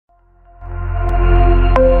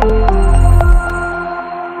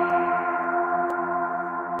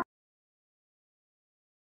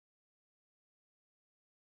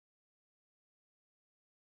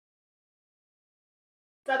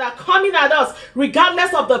that are coming at us,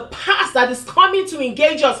 regardless of the past that is coming to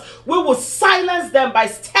engage us, we will silence them by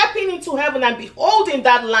stepping into heaven and beholding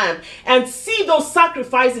that Lamb and see those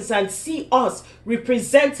sacrifices and see us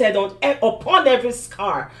represented upon every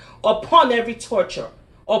scar, upon every torture,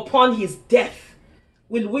 upon his death.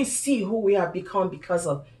 Will we see who we have become because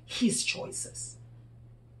of his choices?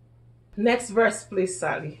 Next verse, please,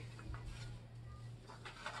 Sally.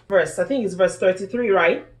 Verse, I think it's verse 33,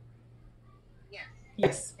 right? Yes.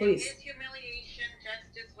 Yes, please. In his humiliation,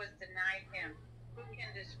 justice was denied him. Who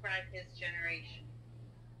can describe his generation?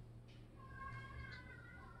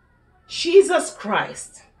 Jesus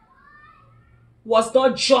Christ was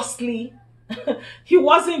not justly, he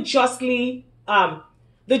wasn't justly,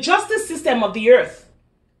 the justice system of the earth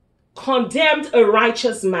condemned a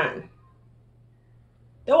righteous man.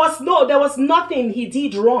 There was nothing he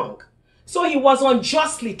did wrong. So he was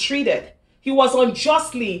unjustly treated. He was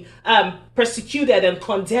unjustly persecuted and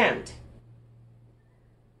condemned.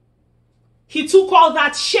 He took all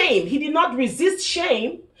that shame. He did not resist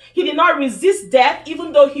shame. He did not resist death,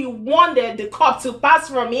 even though he wanted the cup to pass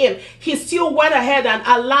from him. He still went ahead and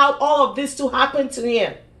allowed all of this to happen to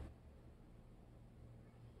him.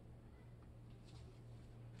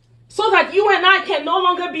 So that you and I can no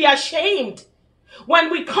longer be ashamed. When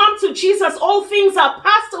we come to Jesus, all things are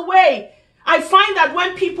passed away. I find that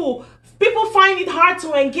when people find it hard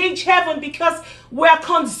to engage heaven because we're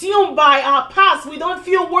consumed by our past. We don't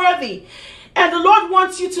feel worthy. And the Lord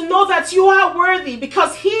wants you to know that you are worthy,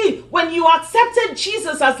 because when you accepted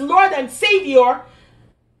Jesus as Lord and Savior,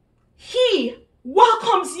 he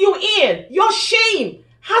welcomes you in. Your shame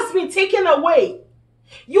has been taken away.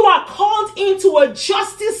 You are called into a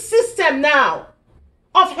justice system now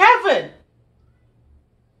of heaven,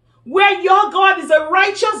 where your God is a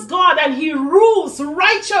righteous God and he rules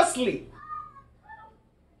righteously.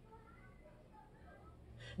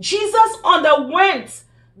 Jesus underwent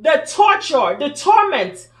the torture, the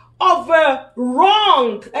torment of a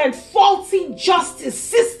wrong and faulty justice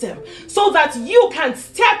system so that you can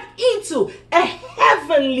step into a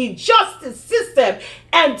heavenly justice system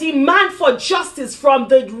and demand for justice from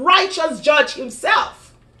the righteous judge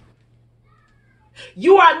himself.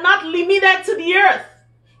 You are not limited to the earth.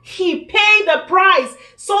 He paid the price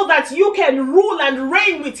so that you can rule and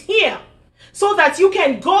reign with him, so that you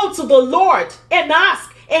can go to the Lord and ask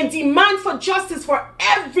and demand for justice for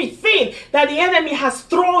everything that the enemy has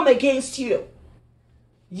thrown against you.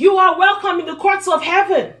 You are welcome in the courts of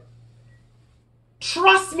heaven.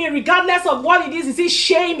 Trust me, regardless of what it is it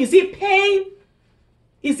shame? Is it pain?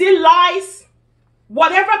 Is it lies?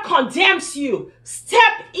 Whatever condemns you, step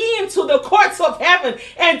into the courts of heaven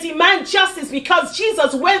and demand justice, because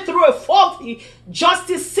Jesus went through a faulty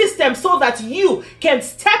justice system so that you can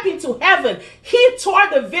step into heaven. He tore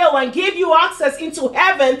the veil and gave you access into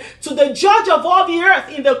heaven to the judge of all the earth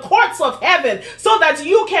in the courts of heaven so that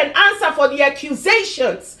you can answer for the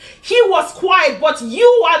accusations. He was quiet, but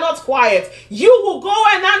you are not quiet. You will go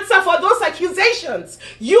and answer for those accusations.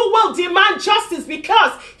 You will demand justice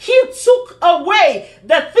because he took away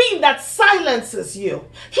the thing that silences you.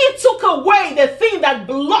 He took away the thing that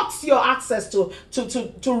blocks your access to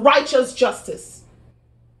righteous justice.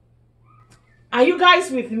 Are you guys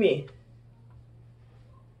with me?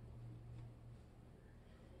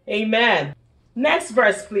 Amen. Next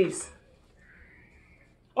verse, please.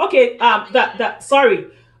 Okay, I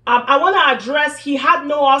want to address he had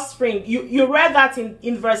no offspring. You read that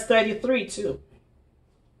in verse 33 too.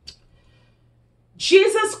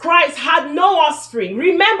 Jesus Christ had no offspring.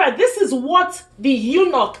 Remember, this is what the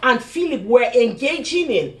eunuch and Philip were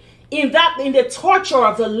engaging in the torture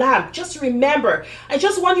of the lamb. Just remember, I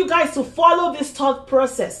just want you guys to follow this thought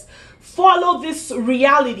process. Follow this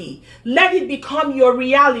reality. Let it become your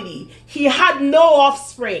reality. He had no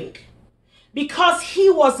offspring because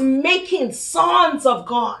he was making sons of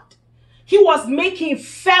God. He was making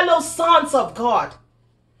fellow sons of God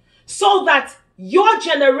so that your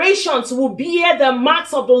generations will bear the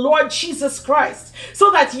marks of the Lord Jesus Christ, so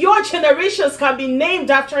that your generations can be named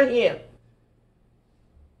after him.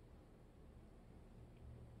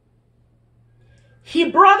 He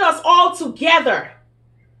brought us all together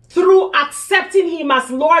through accepting him as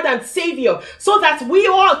Lord and Savior, so that we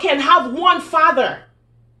all can have one Father.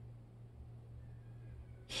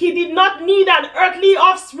 He did not need an earthly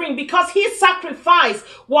offspring because his sacrifice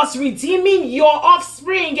was redeeming your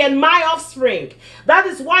offspring and my offspring. That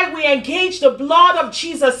is why we engage the blood of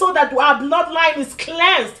Jesus, so that our bloodline is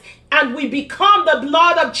cleansed and we become the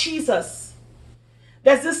blood of Jesus.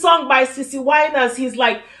 There's this song by Sissy Winers. He's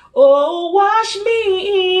like, oh, wash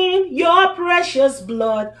me in your precious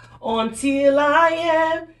blood until I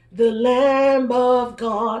am the Lamb of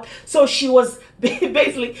God. So she was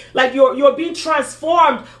basically like, you're being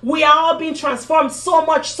transformed. We are all being transformed, so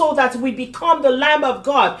much so that we become the Lamb of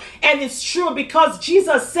God. And it's true, because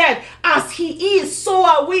Jesus said, as he is, so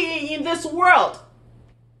are we in this world.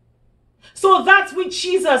 So that's what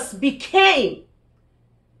Jesus became.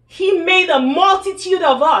 He made a multitude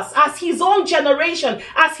of us as his own generation,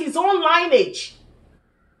 as his own lineage.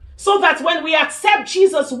 So that when we accept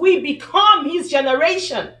Jesus, we become his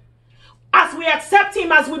generation. As we accept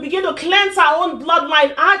him, as we begin to cleanse our own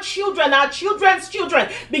bloodline, our children, our children's children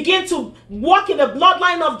begin to walk in the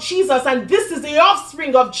bloodline of Jesus. And this is the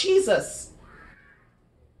offspring of Jesus.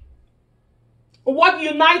 What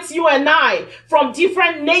unites you and I from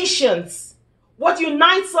different nations, what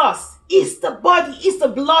unites us is the body, is the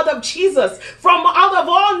blood of Jesus. From out of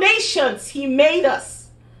all nations, he made us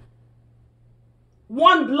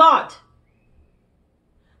one blood.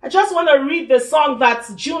 I just want to read the song that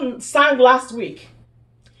June sang last week.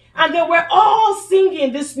 And they were all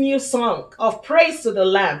singing this new song of praise to the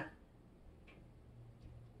Lamb.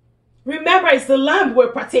 Remember, it's the Lamb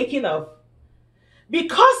we're partaking of.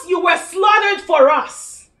 Because you were slaughtered for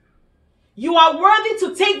us, you are worthy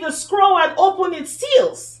to take the scroll and open its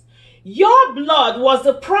seals. Your blood was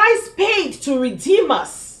the price paid to redeem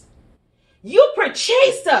us. You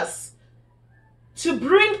purchased us to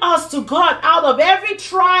bring us to God out of every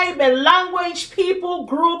tribe and language, people,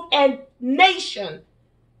 group, and nation.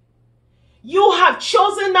 You have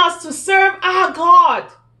chosen us to serve our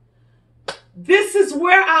God. This is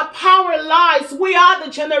where our power lies. We are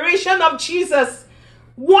the generation of Jesus.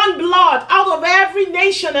 One blood out of every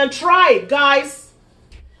nation and tribe, guys.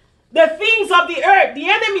 The things of the earth, the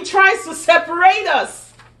enemy tries to separate us.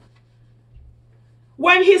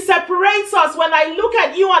 When he separates us, when I look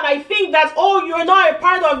at you and I think that, oh, you're not a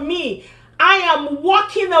part of me, I am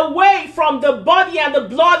walking away from the body and the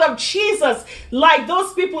blood of Jesus. Like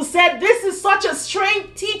those people said, this is such a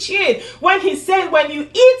strange teaching. When he said, when you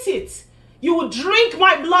eat it, you will drink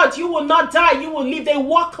my blood, you will not die, you will live. They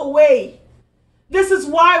walk away. This is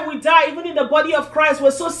why we die, even in the body of Christ. We're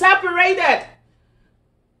so separated.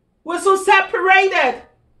 We're so separated.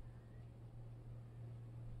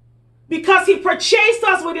 Because he purchased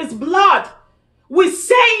us with his blood. We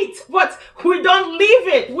say it, but we don't live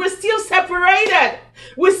it. We're still separated.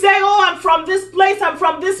 We say, oh, I'm from this place, I'm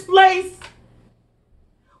from this place.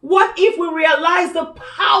 What if we realize the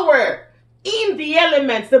power in the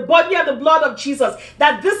elements, the body and the blood of Jesus,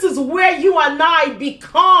 that this is where you and I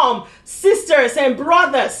become sisters and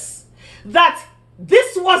brothers? That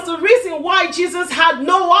this was the reason why Jesus had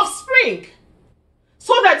no offspring.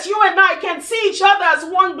 So that you and I can see each other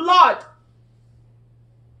as one blood.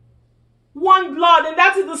 One blood, and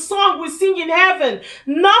that is the song we sing in heaven.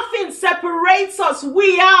 Nothing separates us.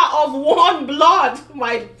 We are of one blood,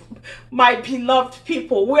 my beloved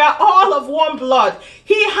people. We are all of one blood.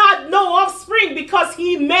 He had no offspring because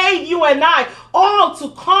he made you and I all to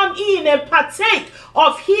come in and partake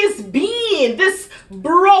of his being, this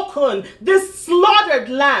broken, this slaughtered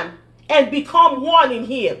lamb, and become one in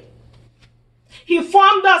him. He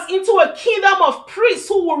formed us into a kingdom of priests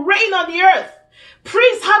who will reign on the earth.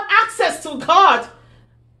 Priests have access to God.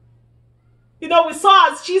 You know, we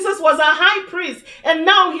saw as Jesus was a high priest, and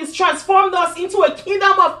now he's transformed us into a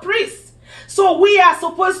kingdom of priests. So we are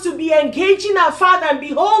supposed to be engaging our Father and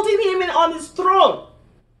beholding him on his throne.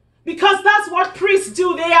 Because that's what priests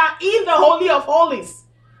do. They are in the Holy of Holies.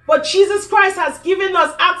 But Jesus Christ has given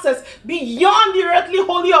us access beyond the earthly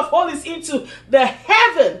Holy of Holies into the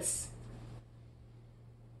heavens.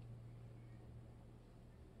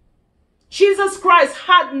 Jesus Christ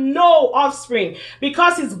had no offspring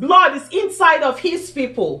because his blood is inside of his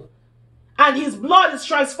people. And his blood is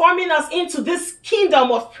transforming us into this kingdom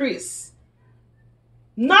of priests.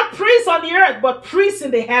 Not priests on the earth, but priests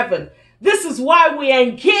in the heaven. This is why we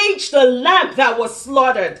engage the lamb that was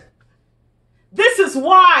slaughtered. This is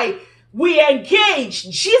why we engage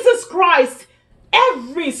Jesus Christ.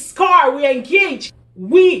 Every scar we engage,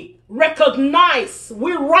 we recognize,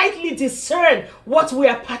 we rightly discern what we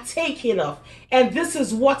are partaking of. And this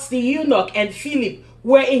is what the eunuch and Philip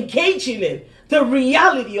were engaging in. The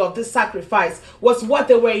reality of the sacrifice was what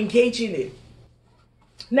they were engaging in.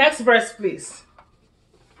 Next verse, please.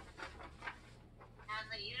 And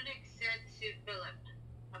the eunuch said to Philip,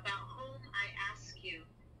 about whom, I ask you,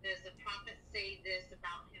 does the prophet say this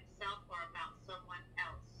about himself or about someone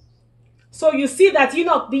else? So you see that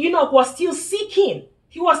the eunuch was still seeking.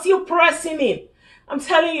 He was still pressing in. I'm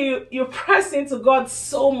telling you, you press into God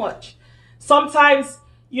so much. Sometimes,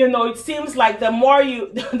 it seems like the more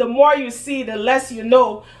you see, the less you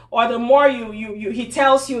know, or the more he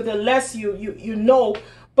tells you, the less you know.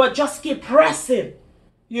 but just keep pressing.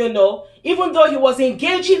 Even though he was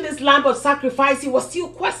engaging this lamb of sacrifice, he was still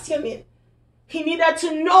questioning. He needed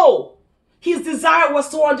to know. His desire was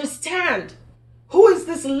to understand, who is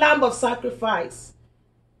this lamb of sacrifice?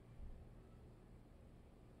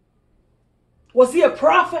 Was he a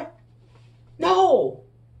prophet? No.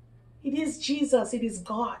 It is Jesus. It is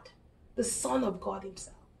God, the Son of God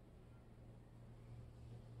himself.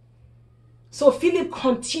 So Philip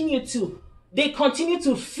continued to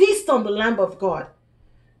feast on the Lamb of God.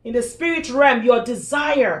 In the spirit realm, your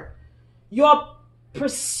desire, your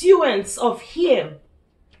pursuance of him,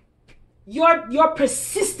 your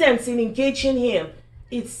persistence in engaging him,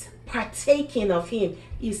 it's partaking of him.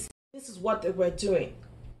 This is what they were doing.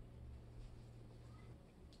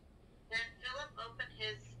 Then Philip opened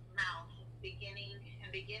his mouth, beginning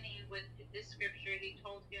with this scripture, he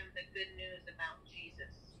told him the good news about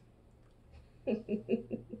Jesus.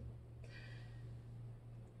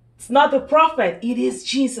 It's not the prophet, it is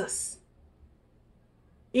Jesus.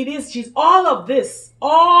 It is Jesus. All of this,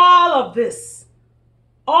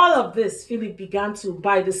 Philip began to,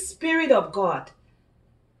 by the Spirit of God,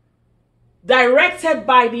 directed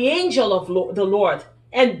by the angel of the Lord,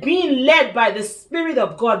 and being led by the Spirit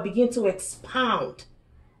of God, begin to expound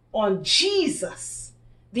on Jesus,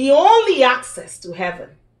 the only access to heaven,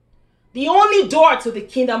 the only door to the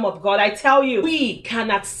kingdom of God. I tell you, we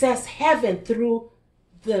can access heaven through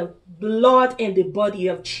the blood and the body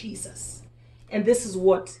of Jesus. And this is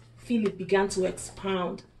what Philip began to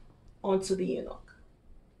expound onto the eunuch.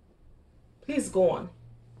 Please go on.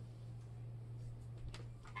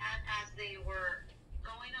 And as they were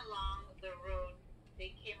going along the road,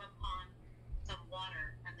 they came upon some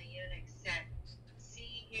water, and the eunuch said,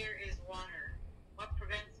 "See, here is water. What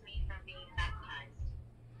prevents me from being baptized?"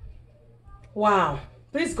 Wow.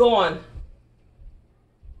 Please go on.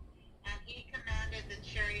 And he commanded the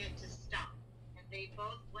chariot to stop, and they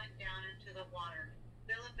both went down into the water,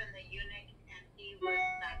 Philip and the eunuch, and he was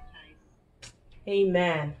baptized.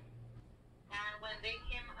 Amen. And when they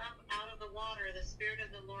came up out of the water, the Spirit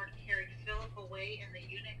of the Lord carried Philip away, and the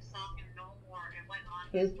eunuch saw him no more and went on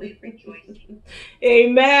his way rejoicing.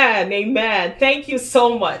 Amen. Amen. Thank you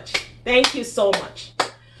so much. Thank you so much.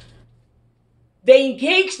 They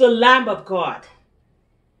engaged the Lamb of God.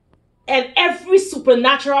 And every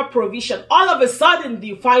supernatural provision, all of a sudden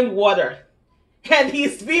they find water. And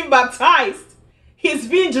he's being baptized. He's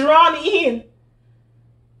being drawn in.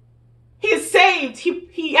 He's saved.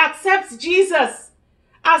 He accepts Jesus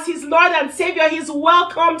as his Lord and Savior. He's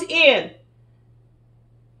welcomed in.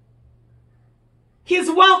 He's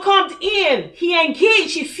welcomed in. He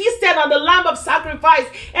engaged. He feasted on the Lamb of sacrifice.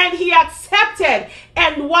 And he accepted.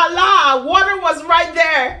 And voila, water was right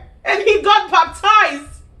there. And he got baptized.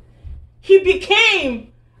 He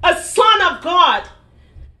became a son of God.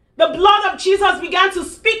 The blood of Jesus began to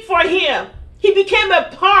speak for him. He became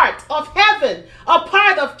a part of heaven, a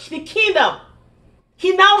part of the kingdom.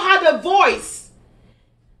 He now had a voice.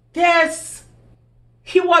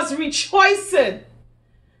 He was rejoicing.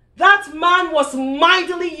 That man was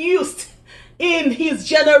mightily used in his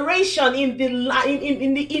generation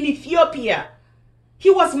in Ethiopia.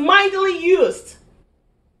 He was mightily used.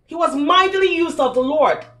 He was mightily used of the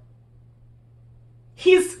Lord.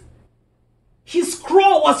 His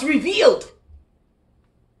scroll was revealed.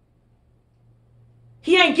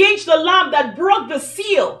 He engaged the lamb that broke the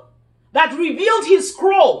seal, that revealed his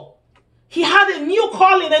scroll. He had a new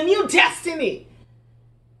calling, a new destiny.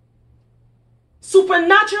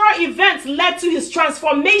 Supernatural events led to his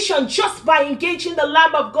transformation just by engaging the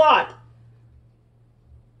Lamb of God.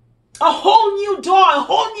 A whole new door, a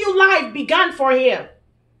whole new life began for him.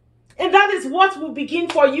 And that is what will begin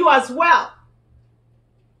for you as well.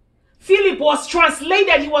 Philip was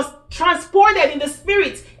translated, he was transported in the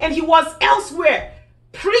spirit, and he was elsewhere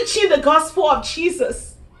preaching the gospel of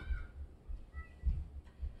Jesus.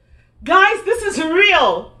 Guys, this is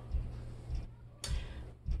real.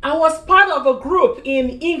 I was part of a group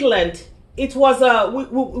in England. It was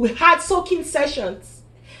we had soaking sessions,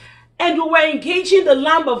 and we were engaging the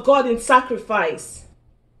Lamb of God in sacrifice.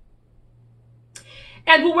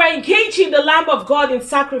 And we were engaging the Lamb of God in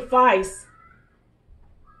sacrifice.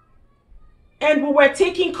 And we were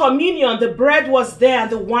taking communion. The bread was there,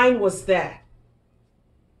 the wine was there.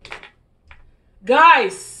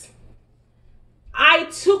 Guys, I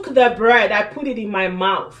took the bread, I put it in my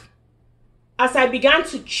mouth. As I began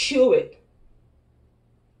to chew it,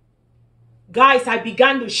 guys, I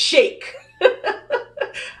began to shake.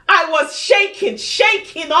 I was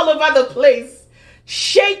shaking all over the place.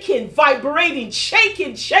 Shaking, vibrating,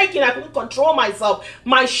 shaking. I couldn't control myself.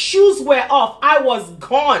 My shoes were off. I was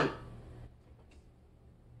gone.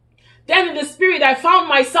 Then in the spirit, I found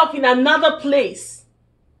myself in another place.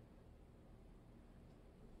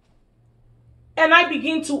 And I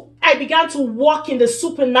began to walk in the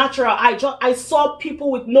supernatural. I saw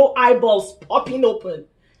people with no eyeballs popping open.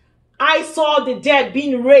 I saw the dead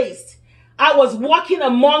being raised. I was walking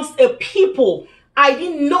amongst a people. I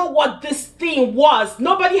didn't know what this thing was.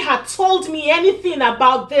 Nobody had told me anything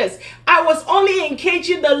about this. I was only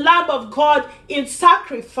engaging the Lamb of God in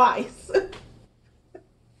sacrifice.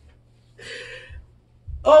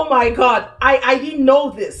 Oh my God, I didn't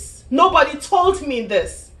know this. Nobody told me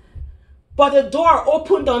this. But a door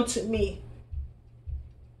opened unto me.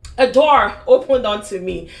 A door opened unto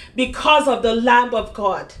me because of the Lamb of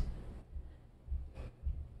God.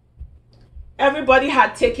 Everybody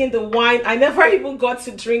had taken the wine. I never even got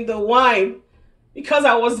to drink the wine because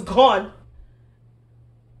I was gone.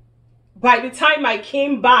 By the time I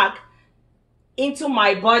came back into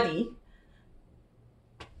my body,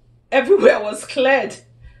 everywhere was cleared.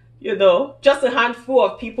 You know, just a handful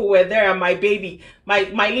of people were there, and my baby,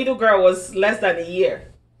 my little girl was less than a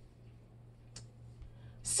year.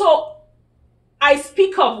 So I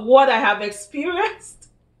speak of what I have experienced,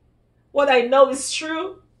 what I know is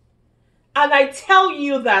true. And I tell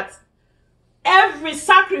you that every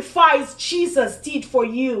sacrifice Jesus did for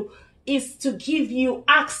you is to give you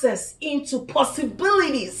access into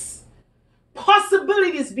possibilities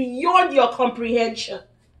beyond your comprehension.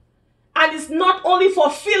 And it's not only for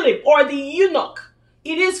Philip or the eunuch.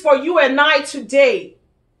 It is for you and I today.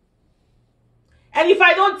 And if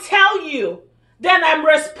I don't tell you, then I'm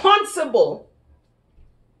responsible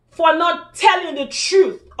for not telling the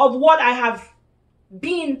truth of what I have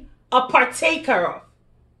been a partaker of.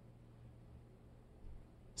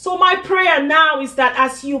 So my prayer now is that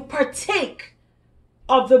as you partake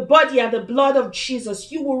of the body and the blood of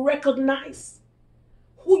Jesus, you will recognize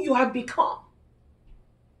who you have become.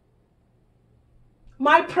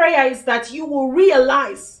 My prayer is that you will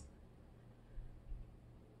realize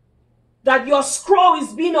that your scroll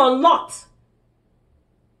is being unlocked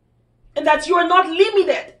and that you are not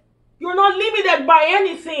limited. You're not limited by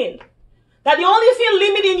anything. That the only thing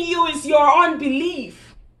limiting you is your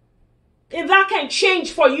unbelief. And that can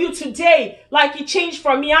change for you today like it changed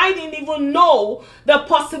for me. I didn't even know the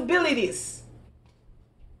possibilities.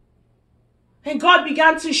 And God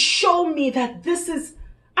began to show me that this is,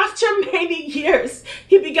 after many years,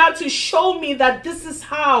 He began to show me that this is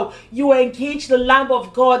how you engage the Lamb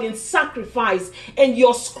of God in sacrifice, and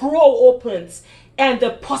your scroll opens. And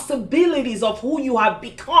the possibilities of who you have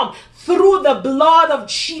become through the blood of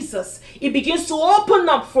Jesus, it begins to open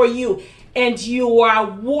up for you, and you are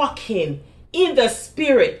walking in the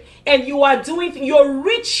Spirit, and you're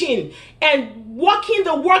reaching and walking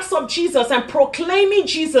the works of Jesus and proclaiming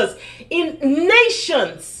Jesus in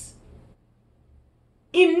nations,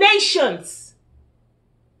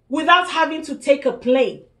 without having to take a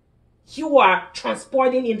plane. You are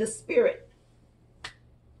transporting in the Spirit.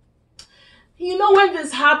 You know, when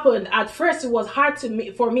this happened, at first it was hard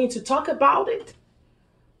for me to talk about it.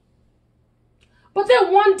 But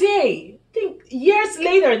then one day, I think years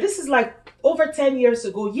later, this is like over 10 years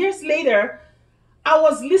ago, years later, I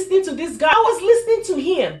was listening to this guy. I was listening to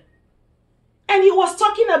him. And he was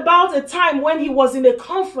talking about a time when he was in a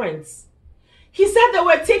conference. He said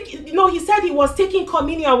he said he was taking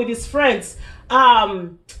communion with his friends.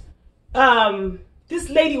 This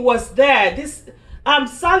lady was there.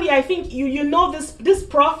 Sally, I think you know this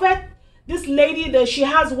prophet, this lady, she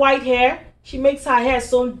has white hair. She makes her hair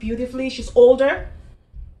so beautifully. She's older.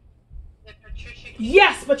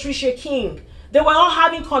 Yes, Patricia King. They were all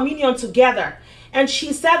having communion together. And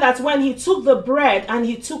she said that when he took the bread and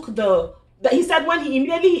he took he said when he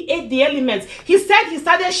immediately ate the elements, he said he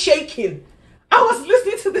started shaking. I was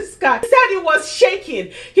listening to this guy. He said he was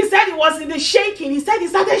shaking. He said he was in the shaking. He said he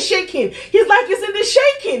started shaking. He's like, it's in the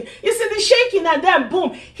shaking. It's in the shaking. And then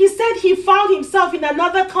boom. He said he found himself in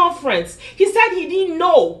another conference. He said he didn't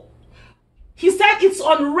know. He said it's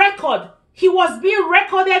on record. He was being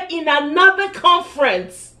recorded in another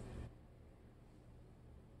conference.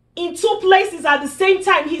 In two places at the same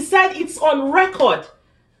time. He said it's on record.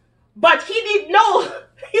 But he didn't know.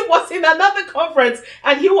 He was in another conference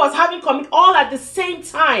and he was having communion all at the same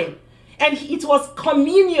time. And it was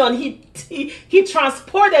communion. He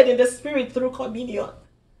transported in the Spirit through communion.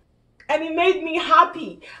 And it made me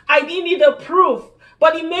happy. I didn't need a proof,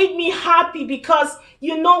 but it made me happy because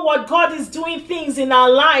you know what? God is doing things in our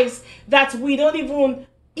lives that we don't even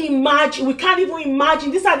imagine. We can't even imagine.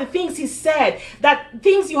 These are the things He said, that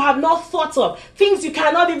things you have not thought of, things you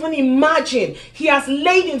cannot even imagine, He has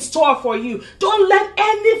laid in store for you. Don't let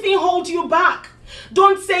anything hold you back.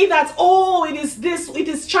 Don't say that, oh, it is this, it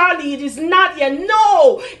is Charlie, it is Nadia.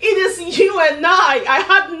 No, it is you and I. I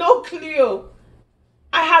had no clue.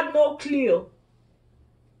 I had no clue.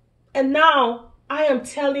 And now I am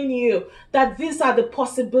telling you that these are the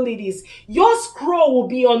possibilities. Your scroll will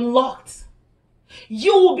be unlocked.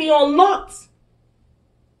 You will be unlocked.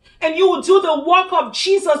 And you will do the work of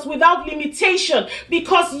Jesus without limitation,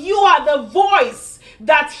 because you are the voice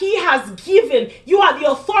that he has given. You are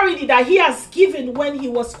the authority that he has given when he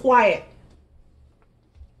was quiet.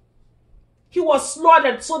 He was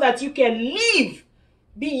slaughtered so that you can live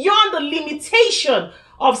beyond the limitation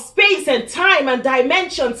of space and time and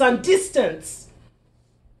dimensions and distance.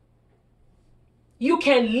 You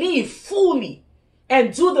can live fully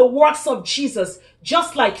and do the works of Jesus,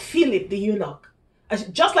 just like Philip the eunuch.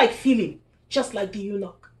 Just like the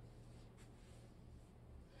eunuch.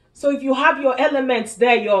 So if you have your elements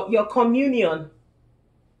there, your communion.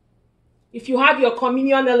 If you have your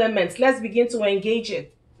communion elements, let's begin to engage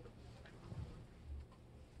it.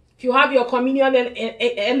 If you have your communion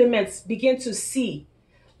elements, begin to see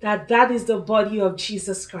that is the body of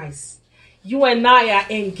Jesus Christ. You and I are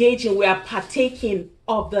engaging, we are partaking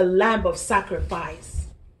of the Lamb of sacrifice.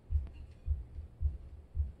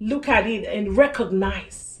 Look at it and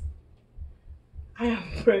recognize. I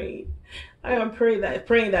am praying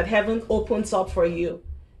that heaven opens up for you,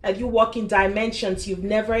 that you walk in dimensions you've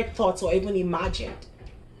never thought or even imagined.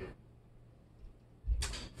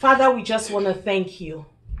 Father, we just want to thank you.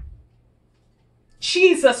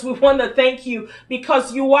 Jesus, we want to thank you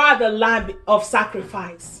because you are the Lamb of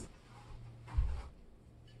sacrifice.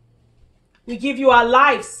 We give you our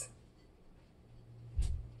lives.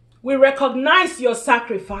 We recognize your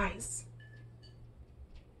sacrifice.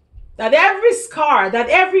 That every scar, that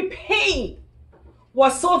every pain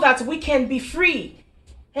was so that we can be free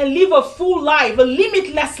and live a full life, a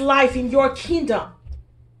limitless life in your kingdom.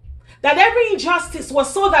 That every injustice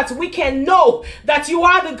was so that we can know that you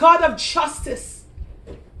are the God of justice.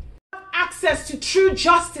 Access to true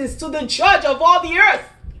justice, to the judge of all the earth.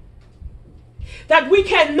 That we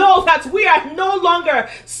can know that we are no longer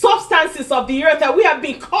substances of the earth, that we have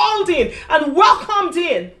been called in and welcomed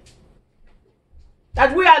in.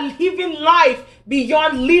 That we are living life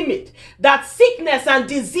beyond limit. That sickness and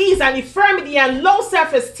disease and infirmity and low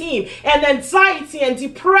self-esteem and anxiety and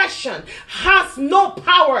depression has no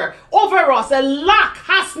power over us. And lack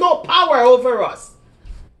has no power over us.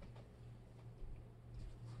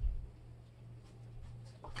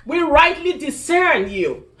 We rightly discern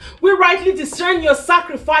you. We rightly discern your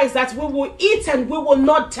sacrifice, that we will eat and we will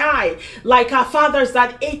not die like our fathers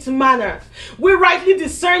that ate manna. We rightly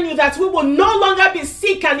discern you, that we will no longer be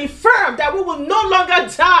sick and infirm, that we will no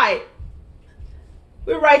longer die.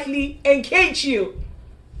 We rightly engage you,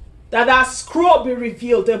 that our scroll be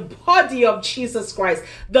revealed, the body of Jesus Christ,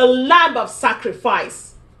 the Lamb of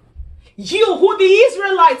sacrifice. You who the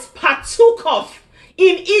Israelites partook of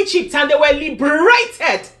in Egypt and they were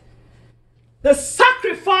liberated. The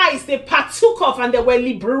sacrifice they partook of and they were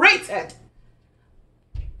liberated.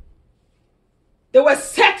 They were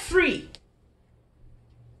set free.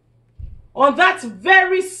 On that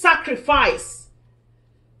very sacrifice,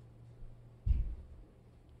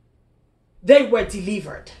 they were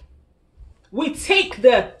delivered. We take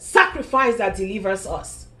the sacrifice that delivers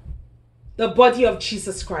us, the body of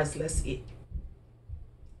Jesus Christ. Let's eat.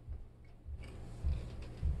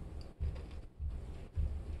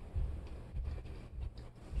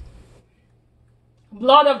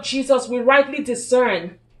 Blood of Jesus, we rightly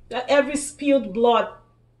discern that every spilled blood,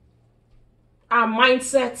 our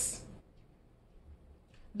mindsets,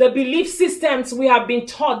 the belief systems we have been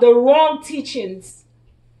taught, the wrong teachings,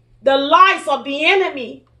 the lies of the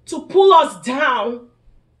enemy to pull us down,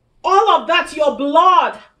 all of that, your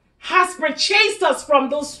blood has purchased us from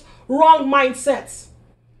those wrong mindsets.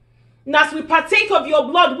 And as we partake of your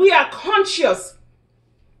blood, we are conscious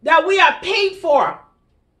that we are paid for,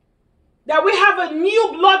 that we have a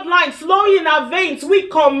new bloodline flowing in our veins. We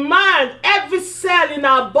command every cell in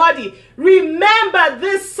our body, remember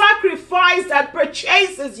this sacrifice that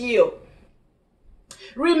purchases you.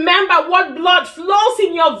 Remember what blood flows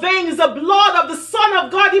in your veins, the blood of the Son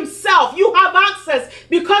of God himself. You have access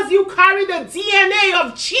because you carry the DNA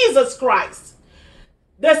of Jesus Christ.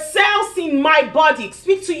 The cells in my body,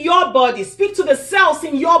 speak to your body, speak to the cells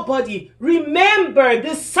in your body. Remember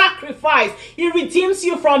this sacrifice. It redeems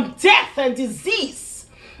you from death and disease.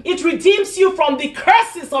 It redeems you from the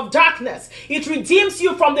curses of darkness. It redeems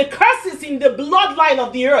you from the curses in the bloodline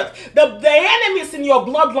of the earth. The enemies in your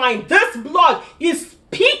bloodline. This blood is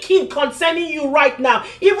speaking concerning you right now.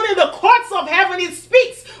 Even in the courts of heaven, it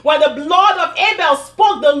speaks When the blood of Abel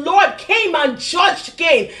spoke, the Lord came and judged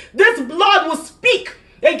Cain. This blood will speak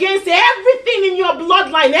against everything in your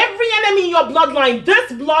bloodline, every enemy in your bloodline.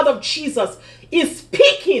 This blood of Jesus is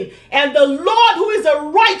speaking, and the Lord, who is a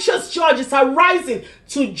righteous judge, is arising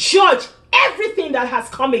to judge everything that has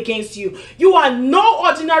come against you. You are no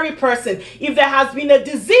ordinary person. If there has been a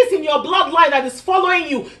disease in your bloodline that is following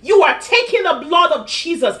you, you are taking the blood of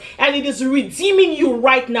Jesus and it is redeeming you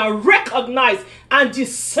right now. Recognize and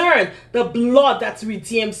discern the blood that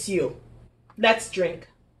redeems you. Let's drink.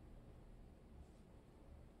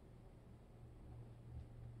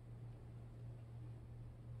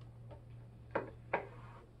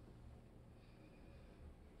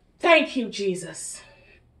 Thank you, Jesus,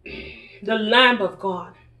 the Lamb of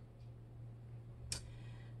God.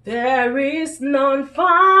 There is none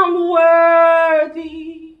found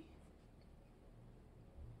worthy.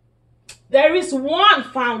 There is one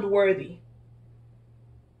found worthy.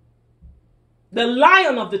 The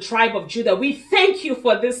Lion of the tribe of Judah. We thank you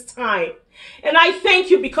for this time. And I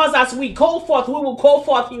thank you because as we go forth, we will go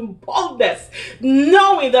forth in boldness,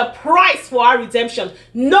 knowing the price for our redemption,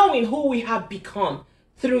 knowing who we have become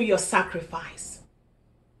through your sacrifice.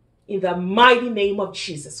 In the mighty name of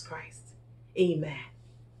Jesus Christ. Amen.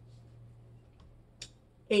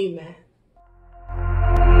 Amen.